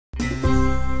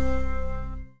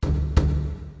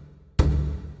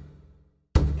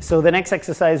So the next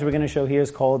exercise we're going to show here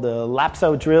is called the Lap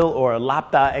Sau drill or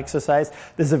Lap Da exercise.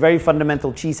 This is a very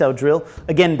fundamental Chi Sau drill.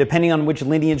 Again, depending on which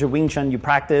lineage of Wing Chun you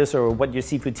practice or what your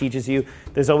Sifu teaches you,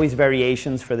 there's always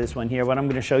variations for this one here. What I'm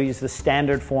going to show you is the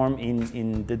standard form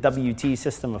in the WT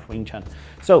system of Wing Chun.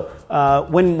 So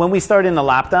when we start in the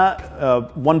Lap Da,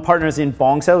 one partner is in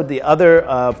Bong Sau, the other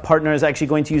partner is actually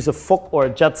going to use a Fook or a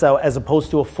jutsu as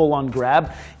opposed to a full-on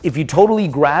grab. If you totally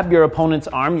grab your opponent's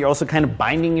arm, you're also kind of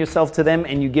binding yourself to them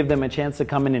and you give them a chance to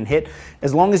come in and hit.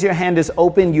 As long as your hand is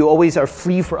open, you always are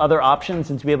free for other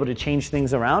options and to be able to change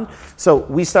things around. So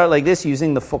we start like this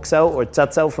using the Fook-Sau or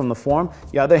Sat from the form.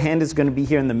 Your other hand is going to be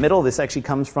here in the middle. This actually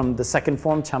comes from the second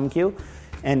form, Chum Kiu.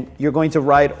 And you're going to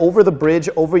ride over the bridge,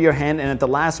 over your hand, and at the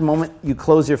last moment, you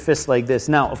close your fist like this.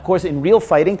 Now, of course, in real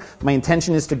fighting, my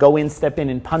intention is to go in, step in,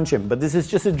 and punch him. But this is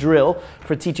just a drill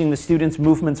for teaching the students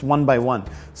movements one by one.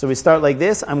 So we start like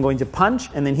this. I'm going to punch,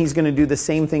 and then he's going to do the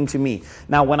same thing to me.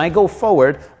 Now, when I go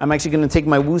forward, I'm actually going to take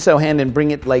my Wu Sau hand and bring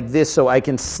it like this so I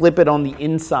can slip it on the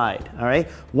inside, all right?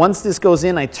 Once this goes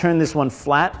in, I turn this one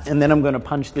flat, and then I'm going to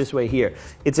punch this way here.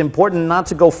 It's important not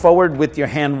to go forward with your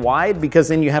hand wide because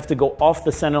then you have to go off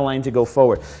the center line to go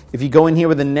forward. If you go in here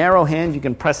with a narrow hand, you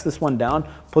can press this one down,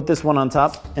 put this one on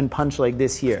top, and punch like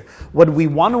this here. What we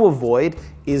want to avoid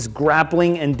is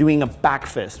grappling and doing a back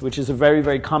fist, which is a very,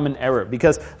 very common error.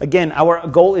 Because again, our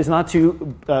goal is not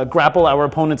to grapple our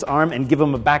opponent's arm and give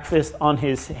him a back fist on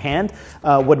his hand.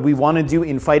 What we want to do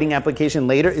in fighting application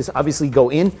later is obviously go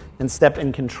in and step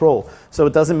and control. So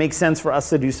it doesn't make sense for us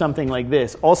to do something like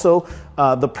this. Also,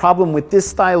 the problem with this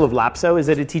style of Lap Sau is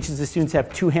that it teaches the students to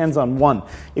have two hands on one.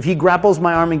 If he grapples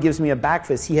my arm and gives me a back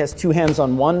fist, he has two hands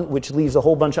on one, which leaves a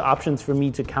whole bunch of options for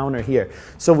me to counter here.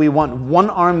 So we want one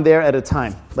arm there at a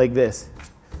time, like this.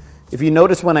 If you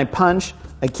notice when I punch,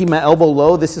 I keep my elbow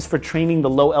low. This is for training the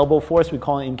low elbow force. We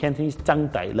call it in Cantonese,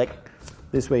 zhang dai, like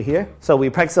this way here. So we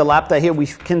practice the Lap Da here. We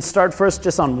can start first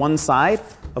just on one side.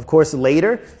 Of course,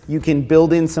 later, you can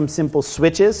build in some simple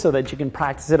switches so that you can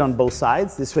practice it on both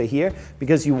sides, this way here,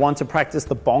 because you want to practice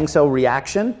the Bong Sau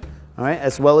reaction, all right,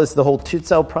 as well as the whole Chi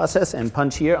Sau process and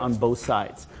punch here on both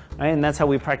sides. All right, and that's how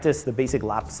we practice the basic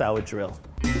Lap Sau drill.